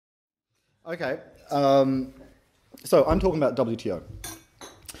Okay, so I'm talking about WTO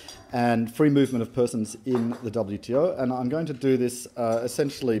and free movement of persons in the WTO, and I'm going to do this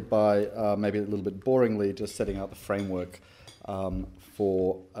essentially by maybe a little bit boringly just setting out the framework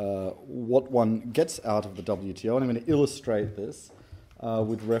for what one gets out of the WTO, and I'm going to illustrate this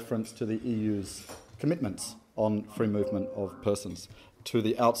with reference to the EU's commitments on free movement of persons to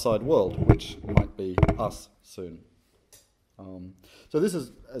the outside world, which might be us soon. So this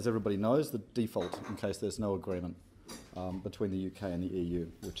is, as everybody knows, the default in case there's no agreement between the UK and the EU,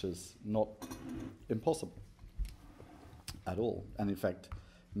 which is not impossible at all, and in fact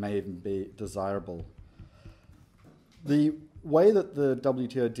may even be desirable. The way that the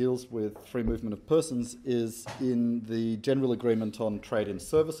WTO deals with free movement of persons is in the General Agreement on Trade in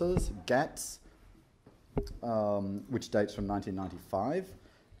Services, GATS, which dates from 1995,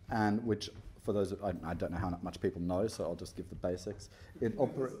 and which, for those that I don't know how much people know, so I'll just give the basics. There's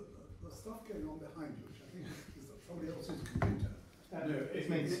stuff going on behind you, which I think is somebody else's computer. No, it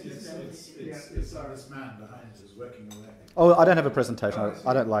means it's this man behind us is working away. Oh, I don't have a presentation.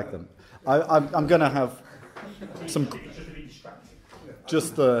 I don't like them. I'm going to have some,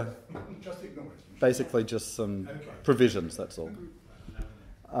 just the, basically just some provisions. That's all.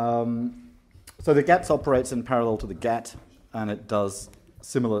 So the GATS operates in parallel to the GATT, and it does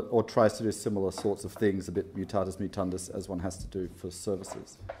similar, or tries to do similar sorts of things, a bit mutatis mutandis, as one has to do for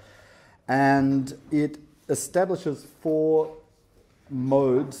services. And it establishes 4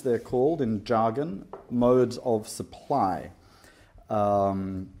 modes, they're called in jargon, modes of supply.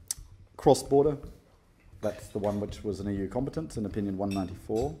 Cross-border, that's the one which was an EU competence in Opinion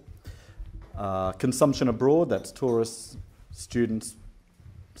 194. Consumption abroad, that's tourists, students,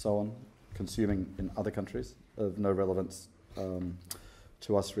 so on, consuming in other countries of no relevance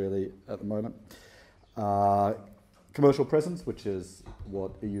to us really at the moment. Commercial presence, which is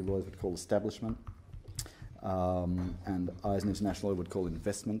what EU lawyers would call establishment, and I as an international lawyer would call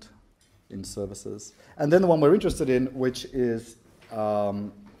investment in services. And then the one we're interested in, which is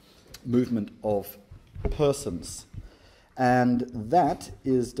movement of persons. And that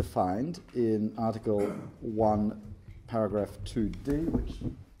is defined in Article 1, Paragraph 2D, which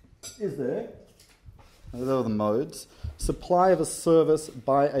is there. Those are the modes. Supply of a service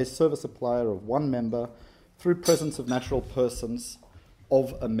by a service supplier of one member through presence of natural persons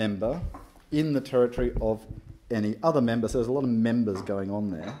of a member in the territory of any other member. So there's a lot of members going on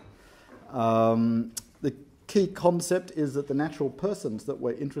there. The key concept is that the natural persons that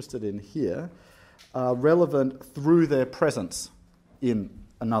we're interested in here are relevant through their presence in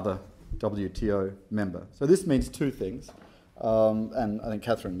another WTO member. So this means 2 things. And I think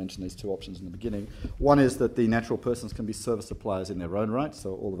Catherine mentioned these 2 options in the beginning. One is that the natural persons can be service suppliers in their own right,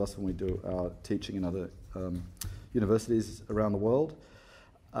 so all of us when we do our teaching in other universities around the world.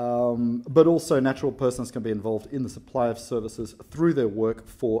 But also natural persons can be involved in the supply of services through their work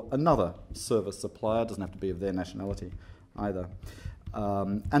for another service supplier. It doesn't have to be of their nationality either.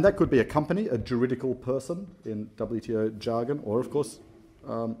 And that could be a company, a juridical person in WTO jargon, or of course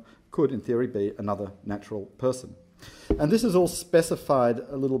could in theory be another natural person. And this is all specified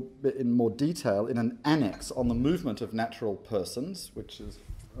a little bit in more detail in an annex on the movement of natural persons, which is...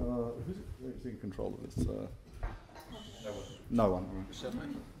 who's in control of this? No one. Right.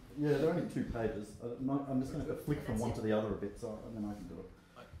 Yeah, there are only 2 pages. I'm just going to flick from one to the other a bit, so and then I can do it.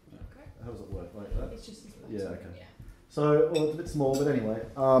 Okay. How does it work? Like that? It's just yeah, okay. Yeah. So, well, it's a bit small, but anyway.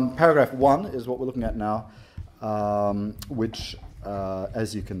 Paragraph 1 is what we're looking at now, which,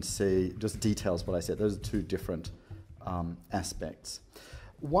 as you can see, just details what I said. Those are 2 different aspects.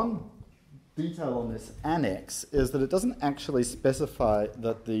 One detail on this annex is that it doesn't actually specify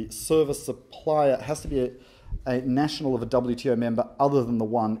that the service supplier has to be a national of a WTO member other than the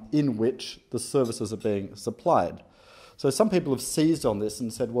one in which the services are being supplied. So some people have seized on this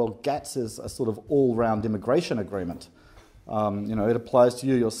and said, well, GATS is a sort of all-round immigration agreement. It applies to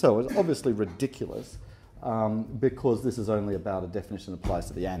you yourself. It's obviously ridiculous because this is only about a definition that applies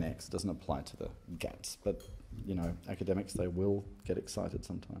to the annex. It doesn't apply to the GATS. But, academics, they will get excited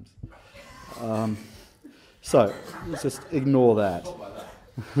sometimes. So let's just ignore that.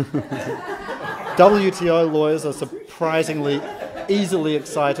 WTO lawyers are surprisingly easily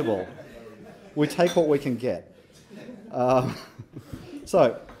excitable. We take what we can get.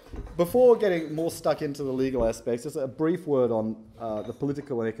 So, before getting more stuck into the legal aspects, just a brief word on the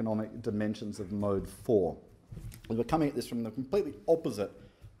political and economic dimensions of Mode 4. We're coming at this from the completely opposite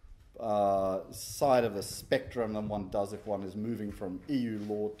side of the spectrum than one does if one is moving from EU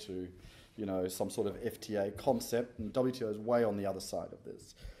law to, some sort of FTA concept. And WTO is way on the other side of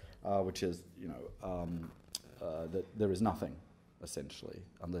this, which is, that there is nothing essentially,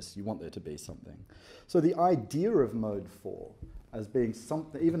 unless you want there to be something. So the idea of Mode 4 as being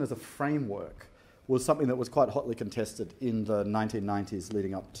something, even as a framework, was something that was quite hotly contested in the 1990s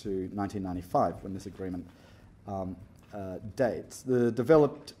leading up to 1995 when this agreement dates. The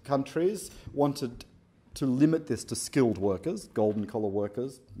developed countries wanted to limit this to skilled workers, golden collar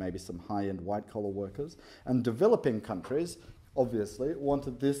workers, maybe some high-end white collar workers, and developing countries obviously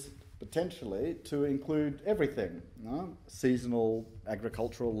wanted this potentially to include everything, you know, seasonal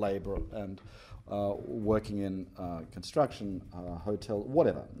agricultural labour and working in construction, hotel,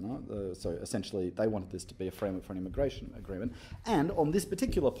 whatever. You know? So essentially they wanted this to be a framework for an immigration agreement. And on this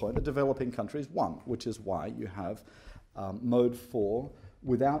particular point, the developing countries won, which is why you have Mode 4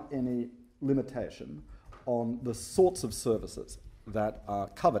 without any limitation on the sorts of services that are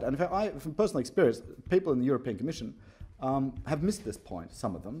covered. And in fact, from personal experience, people in the European Commission have missed this point,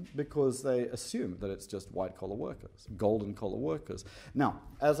 some of them, because they assume that it's just white-collar workers, golden-collar workers. Now,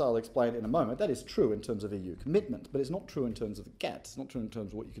 as I'll explain in a moment, that is true in terms of EU commitment, but it's not true in terms of the GATS. It's not true in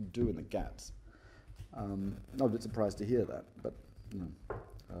terms of what you can do in the GATS. I'm a bit surprised to hear that, but you know,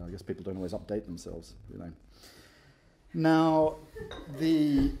 I guess people don't always update themselves, you know. Now,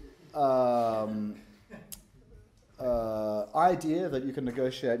 the idea that you can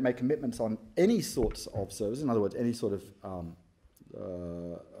negotiate, make commitments on any sorts of service, in other words, any sort of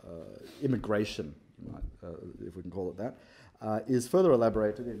immigration, if we can call it that, is further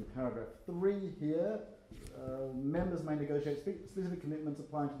elaborated in paragraph 3 here. Members may negotiate specific commitments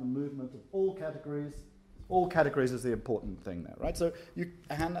applying to the movement of all categories. All categories is the important thing there, right? So you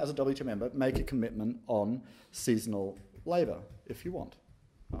can, as a WTO member, make a commitment on seasonal labour if you want.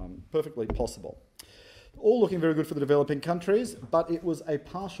 Perfectly possible. All looking very good for the developing countries, but it was a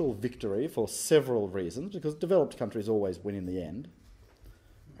partial victory for several reasons, because developed countries always win in the end.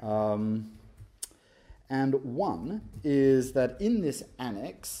 And one is that in this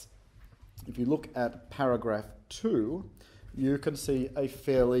annex, if you look at paragraph 2, you can see a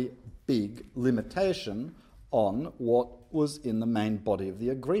fairly big limitation on what was in the main body of the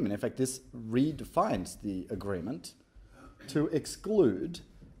agreement. In fact, this redefines the agreement to exclude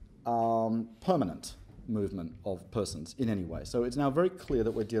permanent movement of persons in any way. So it's now very clear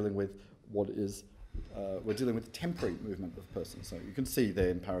that we're dealing with what is, we're dealing with temporary movement of persons. So you can see there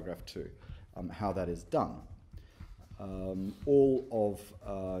in paragraph 2 how that is done. All of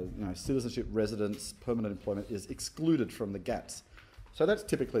citizenship, residence, permanent employment is excluded from the GATS. So that's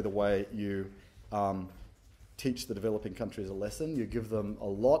typically the way you teach the developing countries a lesson. You give them a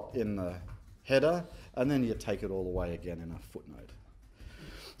lot in the header, and then you take it all away again in a footnote.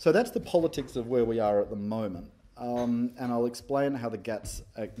 So that's the politics of where we are at the moment. And I'll explain how the GATS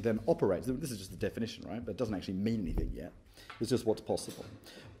then operates. This is just the definition, right? But it doesn't actually mean anything yet. It's just what's possible.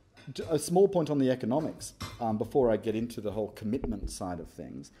 A small point on the economics, before I get into the whole commitment side of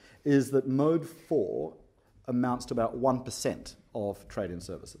things, is that Mode 4 amounts to about 1% of trade in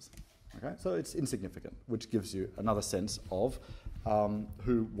services. Okay? So it's insignificant, which gives you another sense of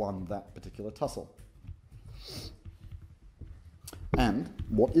who won that particular tussle. And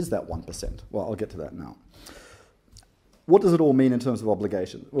what is that 1%? Well, I'll get to that now. What does it all mean in terms of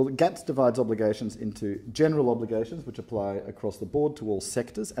obligations? Well, GATS divides obligations into general obligations, which apply across the board to all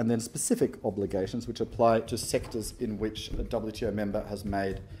sectors, and then specific obligations, which apply to sectors in which a WTO member has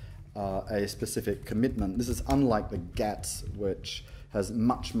made a specific commitment. This is unlike the GATS, which has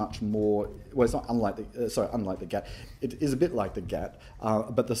much, much more. Well, it's not unlike the. Unlike the GATT. It is a bit like the GATT,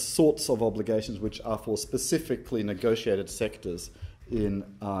 but the sorts of obligations which are for specifically negotiated sectors in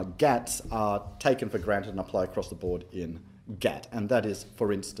GATS are taken for granted and apply across the board in GATT, and that is,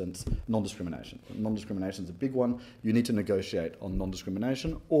 for instance, non-discrimination. Non-discrimination is a big one. You need to negotiate on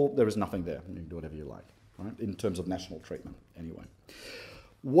non-discrimination, or there is nothing there. You can do whatever you like, right? In terms of national treatment, anyway.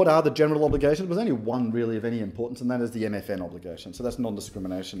 What are the general obligations? There's only one really of any importance, and that is the MFN obligation. So that's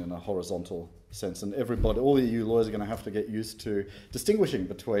non-discrimination in a horizontal sense. And everybody, all the EU lawyers are going to have to get used to distinguishing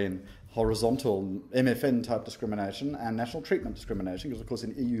between horizontal MFN type discrimination and national treatment discrimination, because of course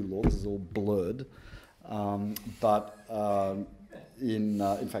in EU law this is all blurred, but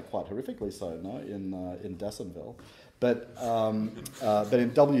in fact quite horrifically so, no, in Dassonville. But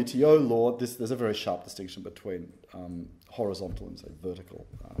in WTO law, there's a very sharp distinction between horizontal and, say, vertical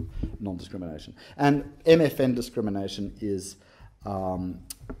non-discrimination. And MFN discrimination is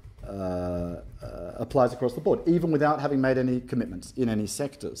applies across the board, even without having made any commitments in any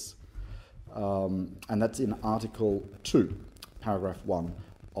sectors. And that's in Article 2, Paragraph 1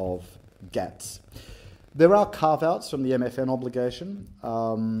 of GATS. There are carve-outs from the MFN obligation,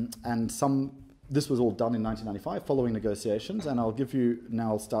 and some This was all done in 1995 following negotiations, and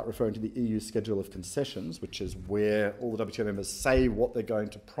I'll start referring to the EU Schedule of Concessions, which is where all the WTO members say what they're going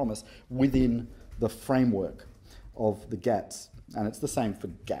to promise within the framework of the GATS. And it's the same for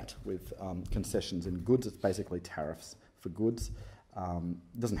GATT with concessions in goods. It's basically tariffs for goods.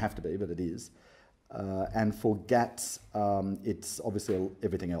 It doesn't have to be, but it is. And for GATS, it's obviously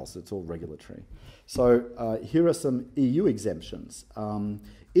everything else. It's all regulatory. So here are some EU exemptions.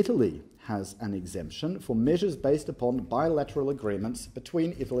 Italy has an exemption for measures based upon bilateral agreements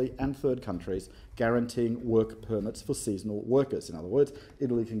between Italy and third countries guaranteeing work permits for seasonal workers. In other words,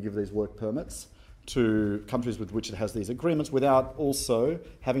 Italy can give these work permits to countries with which it has these agreements without also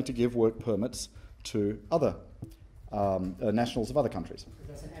having to give work permits to other nationals of other countries.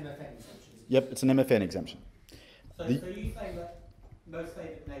 That's an MFN exemption. Yep, it's an MFN exemption. So you say that most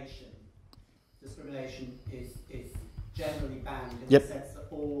favoured nation discrimination is generally banned in Yep. the sense that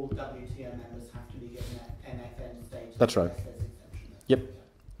all WTO members have to be given an MFN status. That's right. unless there's exemption. Yep,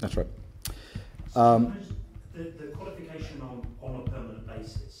 that's right. The qualification on a permanent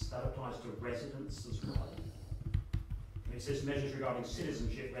basis, that applies to residents as well. And it says measures regarding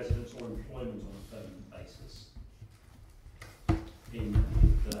citizenship, residence or employment on a permanent basis.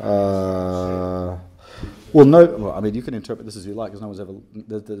 Well, I mean, you can interpret this as you like, because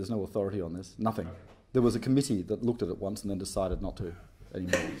there's no authority on this, nothing. There was a committee that looked at it once and then decided not to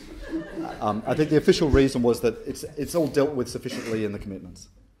anymore. I think the official reason was that it's all dealt with sufficiently in the commitments.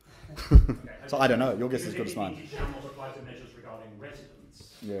 So I don't know, your guess is as good as mine. If it shall not apply to measures regarding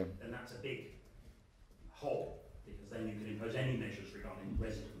residence, then that's a big hole, because then you can impose any measures regarding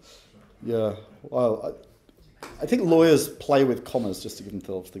residence. Yeah, well, I think lawyers play with commas just to give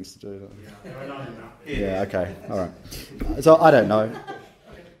themselves things to do. Yeah, there are none in that. Yeah, okay, all right. So I don't know.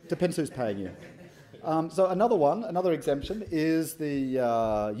 Depends who's paying you. So another exemption is the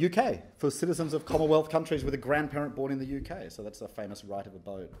UK for citizens of Commonwealth countries with a grandparent born in the UK. So that's a famous right of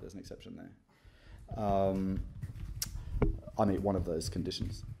abode. There's an exception there. I mean, one of those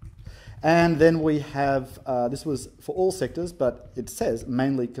conditions. And then we have, this was for all sectors, but it says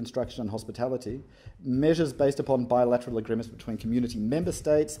mainly construction and hospitality, measures based upon bilateral agreements between community member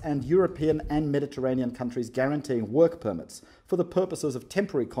states and European and Mediterranean countries guaranteeing work permits for the purposes of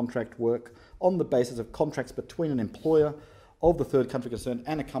temporary contract work on the basis of contracts between an employer of the third country concerned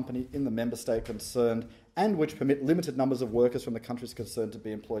and a company in the member state concerned, and which permit limited numbers of workers from the countries concerned to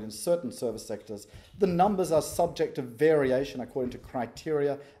be employed in certain service sectors. The numbers are subject to variation according to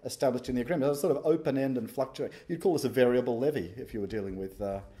criteria established in the agreement. It's sort of open-end and fluctuate. You'd call this a variable levy if you were dealing with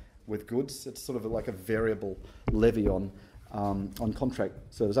goods. It's sort of like a variable levy on contract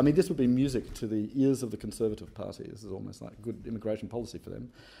service. I mean, this would be music to the ears of the Conservative Party. This is almost like good immigration policy for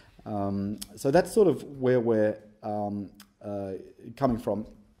them. So that's sort of where we're coming from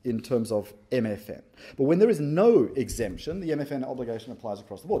in terms of MFN. But when there is no exemption, the MFN obligation applies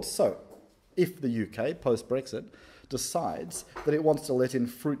across the board. So if the UK, post-Brexit, decides that it wants to let in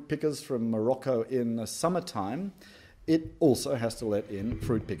fruit pickers from Morocco in the summertime, it also has to let in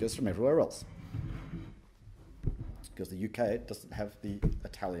fruit pickers from everywhere else, because the UK doesn't have the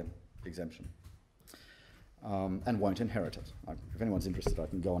Italian exemption and won't inherit it. If anyone's interested, I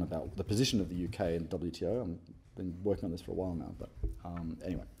can go on about the position of the UK in WTO. I've been working on this for a while now, but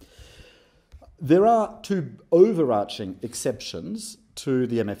anyway. There are two overarching exceptions to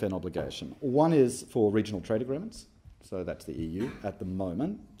the MFN obligation. One is for regional trade agreements. So that's the EU at the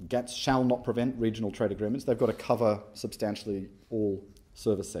moment. GATS shall not prevent regional trade agreements. They've got to cover substantially all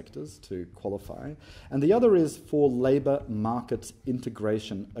service sectors to qualify. And the other is for labour markets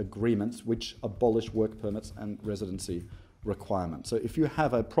integration agreements, which abolish work permits and residency requirements. So if you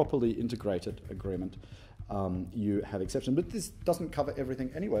have a properly integrated agreement, you have exceptions. But this doesn't cover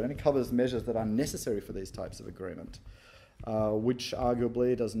everything anyway. It only covers measures that are necessary for these types of agreement, which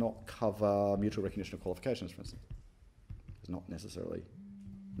arguably does not cover mutual recognition of qualifications, for instance. It's not necessarily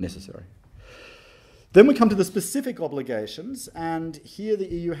necessary. Then we come to the specific obligations, and here the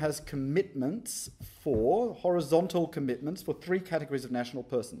EU has commitments for, horizontal commitments for 3 categories of national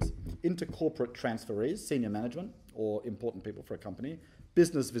persons: intercorporate transferees, senior management, or important people for a company;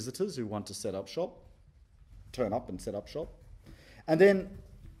 business visitors who want to set up shop, turn up and set up shop; and then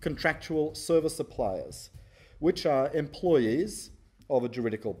contractual service suppliers, which are employees of a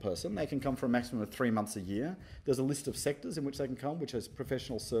juridical person. They can come for a maximum of 3 months a year. There's a list of sectors in which they can come, which is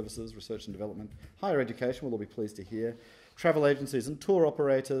professional services, research and development, higher education, we'll all be pleased to hear, travel agencies and tour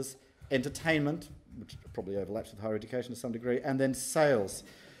operators, entertainment, which probably overlaps with higher education to some degree, and then sales.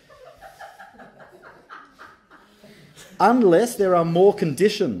 Unless there are more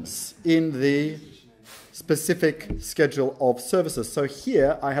conditions in the specific schedule of services. So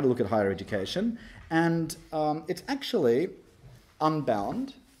here I had a look at higher education, and it's actually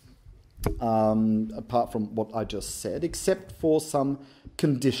unbound, apart from what I just said, except for some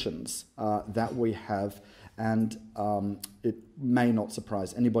conditions that we have, and it may not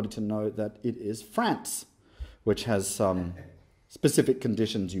surprise anybody to know that it is France, which has some specific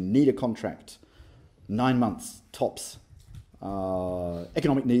conditions. You need a contract, 9 months tops,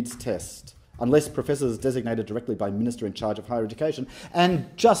 economic needs test, unless professors designated directly by minister in charge of higher education, and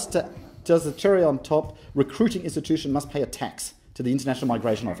just as the cherry on top, recruiting institution must pay a tax to the International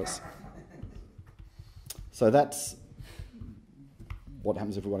Migration Office. So that's what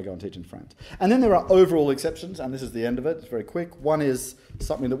happens if we want to go and teach in France. And then there are overall exceptions, and this is the end of it. It's very quick. One is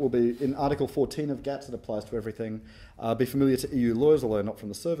something that will be in Article 14 of GATS that applies to everything. Be familiar to EU laws, although not from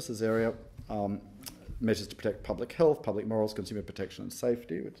the services area. Measures to protect public health, public morals, consumer protection and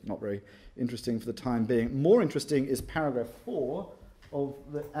safety, which is not very interesting for the time being. More interesting is paragraph 4 of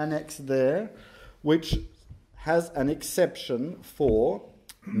the annex there, which has an exception for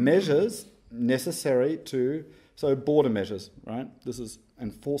measures necessary to, so border measures, right? This is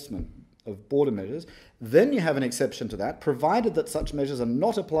enforcement of border measures. Then you have an exception to that, provided that such measures are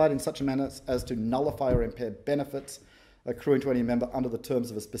not applied in such a manner as to nullify or impair benefits accruing to any member under the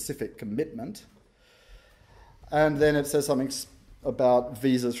terms of a specific commitment. And then it says something about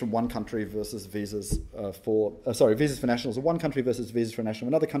visas from one country versus visas visas for nationals of one country versus visas for nationals of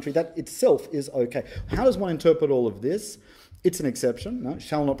another country. That itself is okay. How does one interpret all of this? It's an exception. No,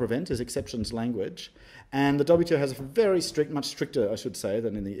 shall not prevent is exceptions language. And the WTO has a very strict, much stricter, I should say,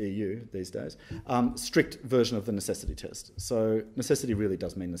 than in the EU these days, strict version of the necessity test. So necessity really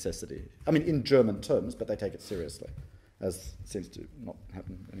does mean necessity. I mean, in German terms, but they take it seriously, as seems to not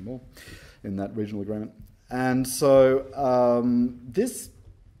happen anymore in that regional agreement. And so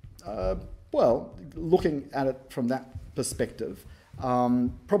looking at it from that perspective,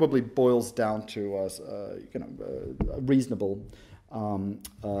 probably boils down to a reasonable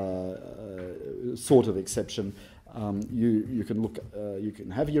sort of exception. You can look, you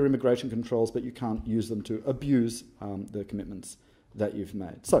can have your immigration controls, but you can't use them to abuse the commitments that you've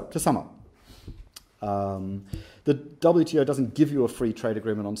made. So to sum up, the WTO doesn't give you a free trade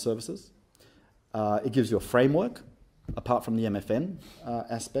agreement on services. It gives you a framework, apart from the MFN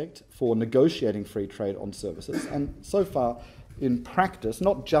aspect, for negotiating free trade on services. And so far, in practice,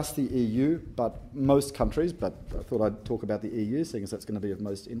 not just the EU, but most countries, but I thought I'd talk about the EU, seeing as that's going to be of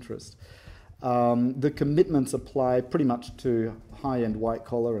most interest. The commitments apply pretty much to high-end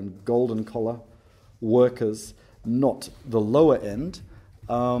white-collar and golden-collar workers, not the lower end.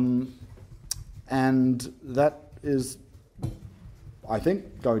 And that is, I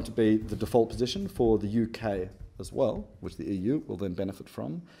think, going to be the default position for the UK as well, which the EU will then benefit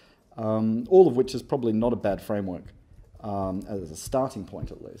from, all of which is probably not a bad framework as a starting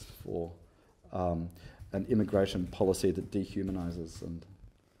point, at least, for an immigration policy that dehumanises and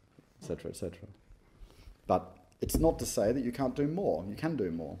et cetera, et cetera. But it's not to say that you can't do more. You can do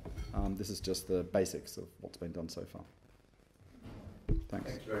more. This is just the basics of what's been done so far.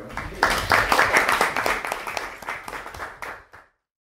 Thanks. Thank you very much.